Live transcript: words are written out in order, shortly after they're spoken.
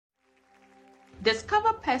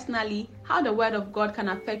Discover personally how the Word of God can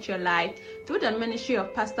affect your life through the ministry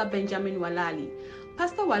of Pastor Benjamin Walali.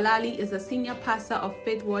 Pastor Walali is the senior pastor of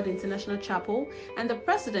Faith World International Chapel and the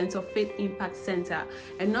president of Faith Impact Center,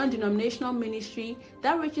 a non-denominational ministry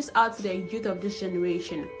that reaches out to the youth of this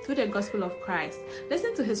generation through the gospel of Christ.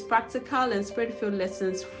 Listen to his practical and spirit-filled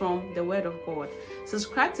lessons from the Word of God.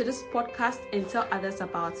 Subscribe to this podcast and tell others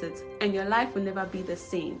about it, and your life will never be the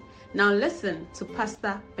same. Now listen to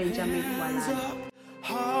Pastor Benjamin Walali.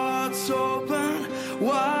 Hearts open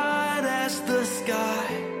wide as the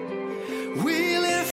sky.